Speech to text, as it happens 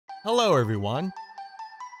Hello everyone!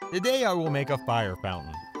 Today I will make a fire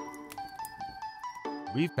fountain.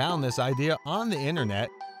 We found this idea on the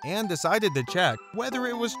internet and decided to check whether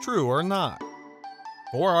it was true or not.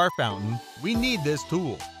 For our fountain, we need this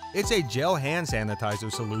tool. It's a gel hand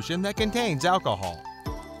sanitizer solution that contains alcohol.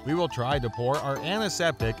 We will try to pour our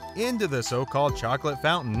antiseptic into the so-called chocolate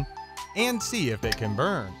fountain and see if it can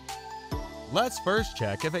burn. Let's first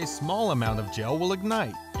check if a small amount of gel will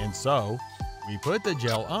ignite, and so we put the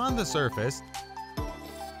gel on the surface,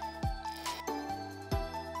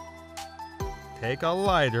 take a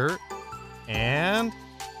lighter, and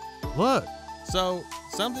look, so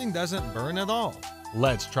something doesn't burn at all.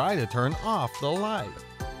 Let's try to turn off the light.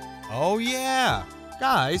 Oh yeah!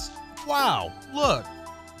 Guys, wow, look!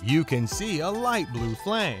 You can see a light blue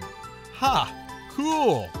flame. Ha!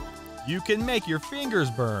 Cool! You can make your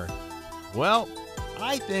fingers burn. Well,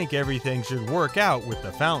 I think everything should work out with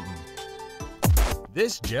the fountain.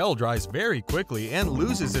 This gel dries very quickly and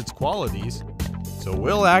loses its qualities, so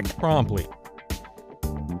we'll act promptly.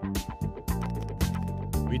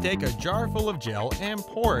 We take a jar full of gel and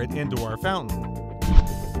pour it into our fountain.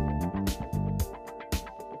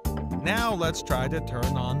 Now let's try to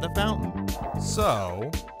turn on the fountain. So,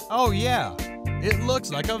 oh yeah, it looks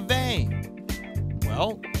like a vein.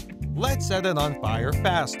 Well, let's set it on fire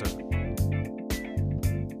faster.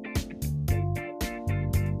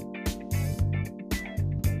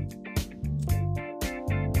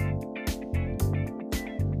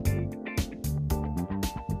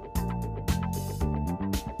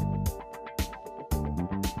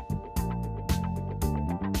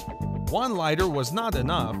 One lighter was not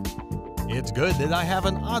enough. It's good that I have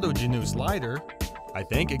an autogenous lighter. I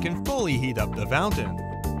think it can fully heat up the fountain.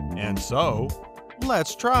 And so,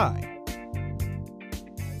 let's try.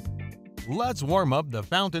 Let's warm up the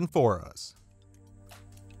fountain for us.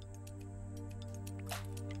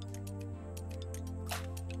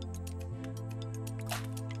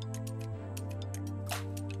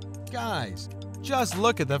 Guys, just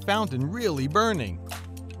look at the fountain really burning.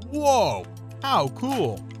 Whoa, how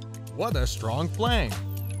cool! What a strong flame!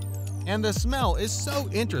 And the smell is so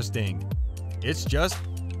interesting. It's just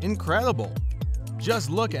incredible. Just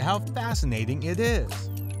look at how fascinating it is.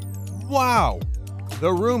 Wow!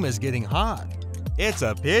 The room is getting hot. It's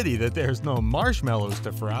a pity that there's no marshmallows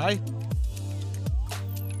to fry.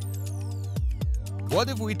 What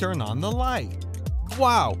if we turn on the light?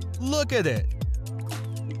 Wow! Look at it!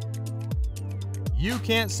 You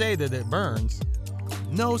can't say that it burns.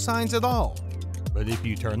 No signs at all. But if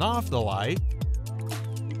you turn off the light,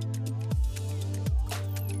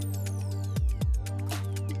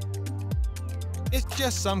 it's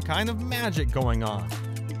just some kind of magic going on.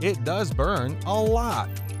 It does burn a lot.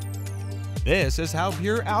 This is how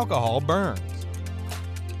pure alcohol burns.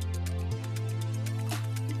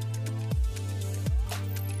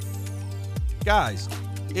 Guys,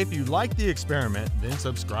 if you like the experiment, then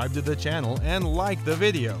subscribe to the channel and like the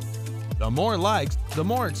video. The more likes, the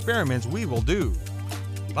more experiments we will do.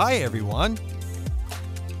 Bye everyone!